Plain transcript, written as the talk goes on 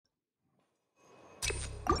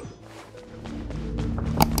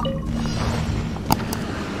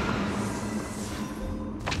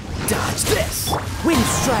Dodge this! Wind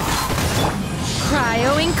Strider!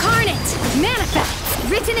 Cryo Incarnate!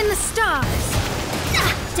 Manifest! Written in the stars!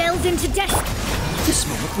 Delved into destiny! This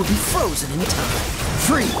moment will be frozen in time.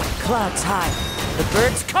 Free! Clouds high. The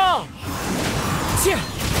birds calm!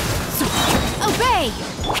 Obey!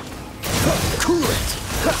 Cool it!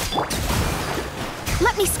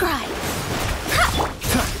 Let me scribe!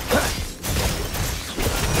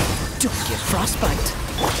 Don't get frostbite!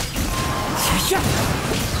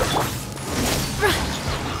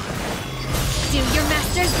 Do your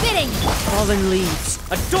master's bidding! Fallen leaves,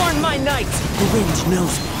 adorn my night! The wind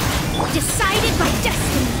knows me. Decided by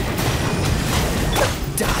destiny!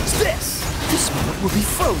 Dodge this! This moment will be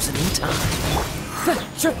frozen in time.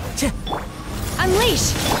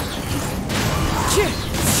 Unleash!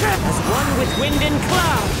 As one with wind and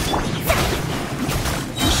cloud!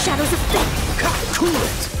 Shadows of fate! Cool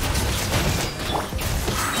it!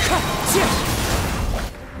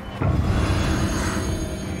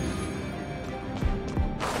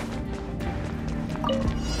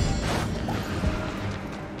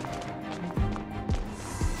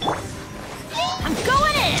 I'm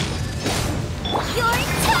going in! You're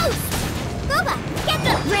toast! Booba, get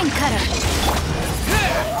the ring cutter!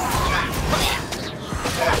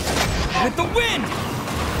 With the wind!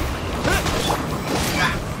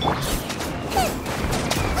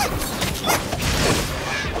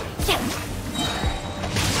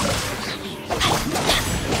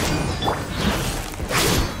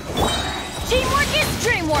 Teamwork is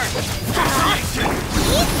dreamwork!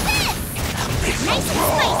 Eat this! Nice and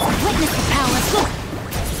spicy! Witness the power of food!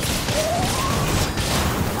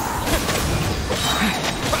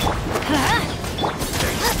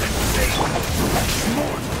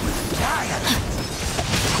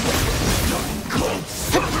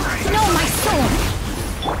 Know my sword!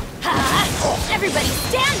 Everybody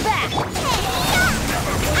stand back!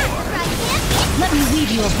 Let me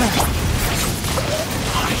weave you a verse.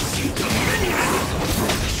 I see dominion!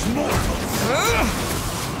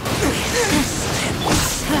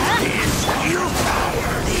 Is you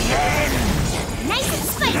power the end? Nice and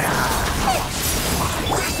spicy!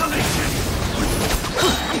 Desolation!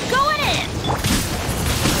 I'm going in!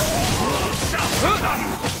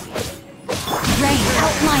 Rain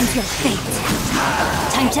outlines your fate.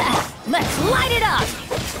 Time to act. Let's light it up!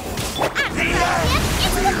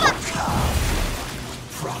 Into the book!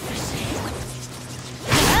 Prophecy.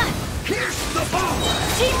 Pierce the bow!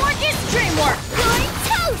 Teamwork is dreamwork! You're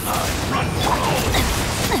toast! Run cold!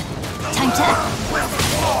 Time to act.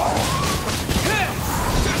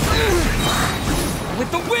 With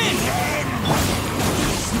the wind!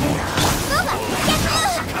 Booba, get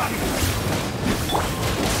moving!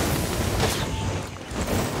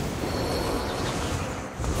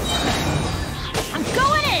 I'm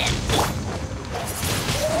going in!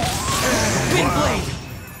 Wind blade!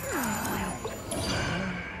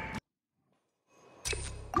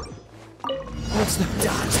 What's the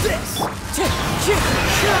dodge this?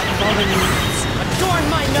 Fallen leaves, adorn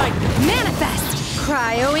my night! Manifest!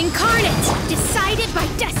 Cryo Incarnate! Decided by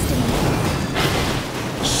destiny!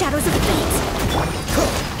 Shadows of fate!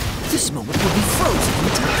 This moment will be frozen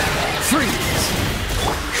in time. Freeze!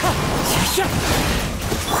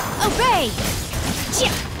 Obey!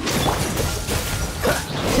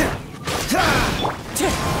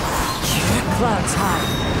 Clouds high,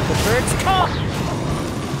 the birds come!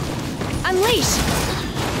 Unleash!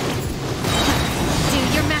 Do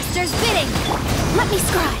your master's bidding! Let me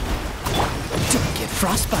scribe! Don't get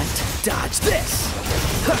frostbite. Dodge this!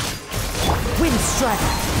 Wind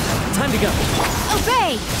Strider! Time to go!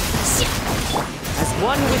 Obey! As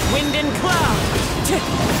one with wind and cloud!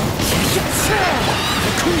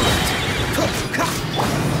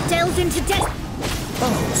 Delved into death!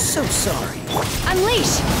 Oh, so sorry.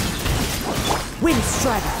 Unleash! Wind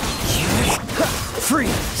Strider!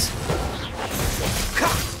 Freeze!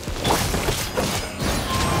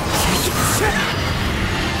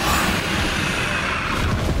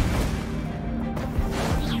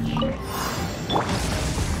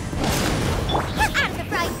 Out of the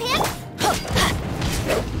frying pan!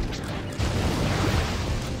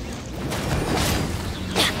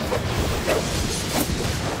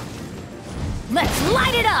 Let's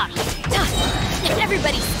light it up!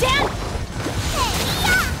 Everybody stand! Hey,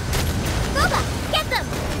 yeah! Booba, get them!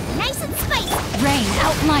 Nice and spicy! Rain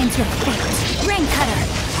outlines your fate. Rain cutter!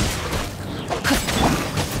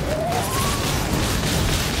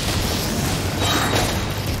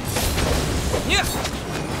 Yeah.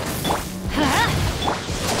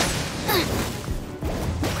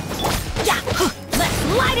 Yeah! Let's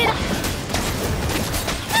light it up!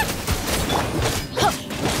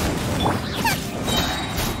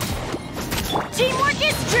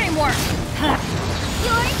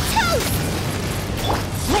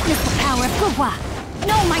 Yuwa!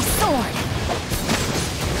 Know my sword!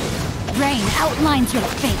 Rain outlines your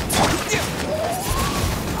fate.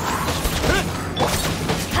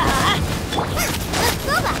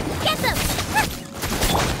 Goba, get them!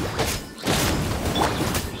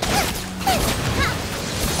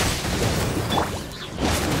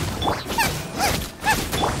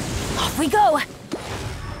 Off we go!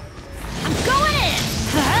 I'm going in!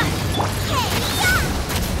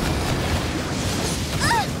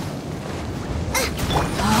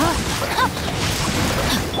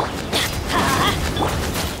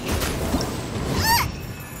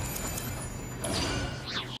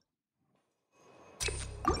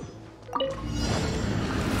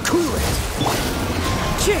 Cool it!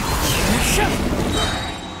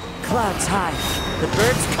 Clouds high. The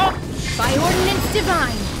birds come. By ordinance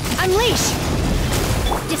divine, unleash!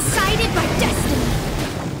 Decided by destiny.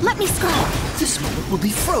 Let me scroll. This moment will be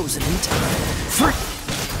frozen in time.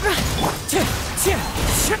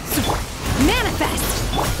 Manifest!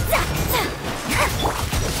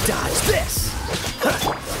 Dodge this!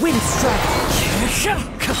 Wind strike!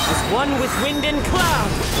 As one with wind and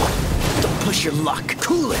cloud! Don't push your luck.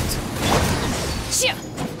 Cool it!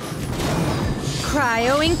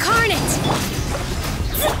 Cryo incarnate!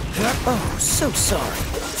 Oh, so sorry.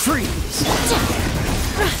 Freeze!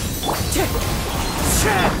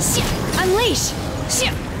 Unleash!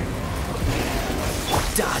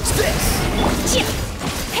 Dodge this!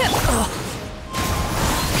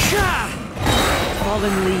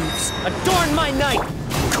 Fallen leaves, adorn my night!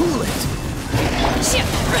 Cool it!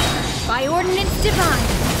 By ordinance divine,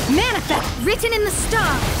 manifest written in the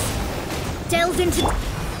stars! Delve into...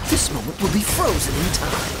 This moment will be frozen in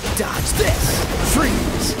time. Dodge this!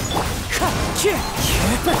 Freeze!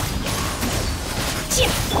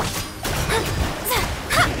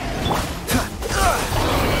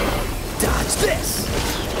 Dodge this!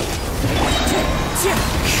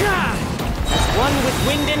 One with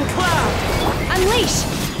wind and cloud! Unleash!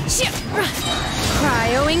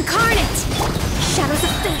 Cryo incarnate! Shadows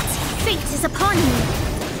of fate! Fate is upon you!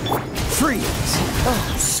 Freeze!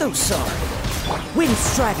 Oh, so sorry. Wind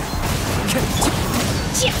strider!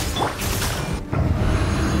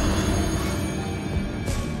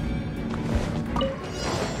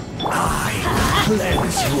 I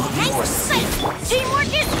cleanse you of your sin! Teamwork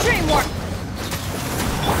is dreamwork!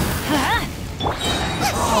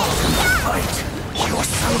 Fight your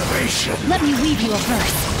salvation. Let me weave you a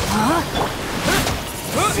verse.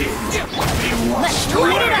 Sin be washed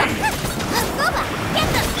Light it away. up! Goba, get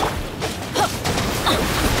them!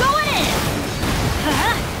 Going in!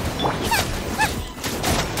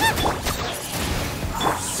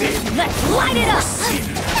 Sin Let's light it up!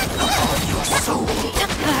 upon your soul.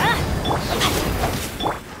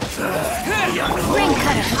 Ring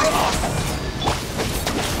cutter!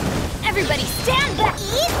 Everybody stand back!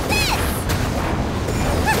 Eat this!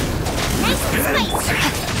 Nice and spicy!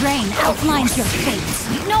 Rain outlines your fate.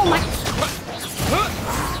 No, my...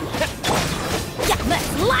 Yeah, let's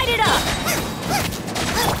light it up!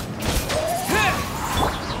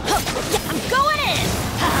 Yeah, I'm going in!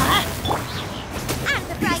 I'm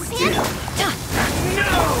the frying pan!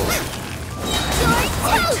 No! Yours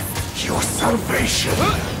too! Your salvation.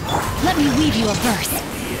 Let me weave you a verse.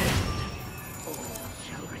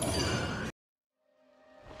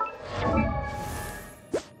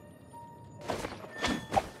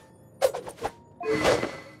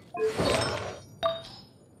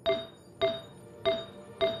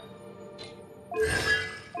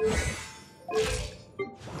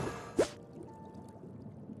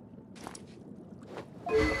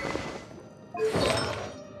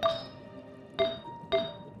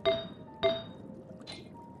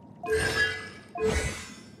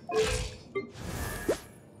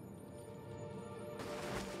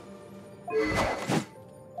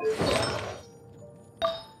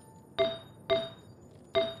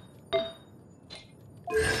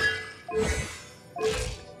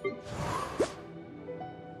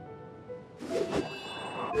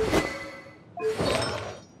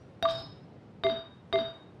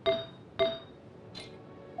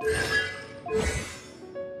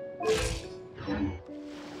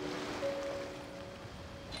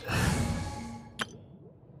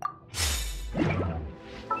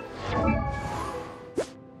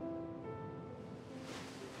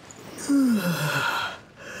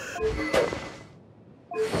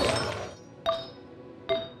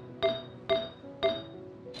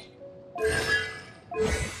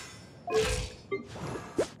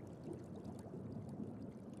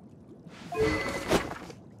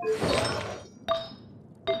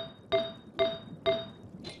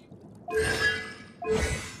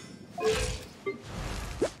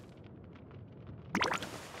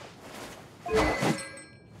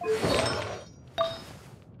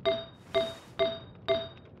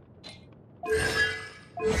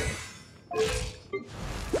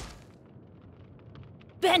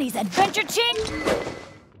 Danny's adventure ching!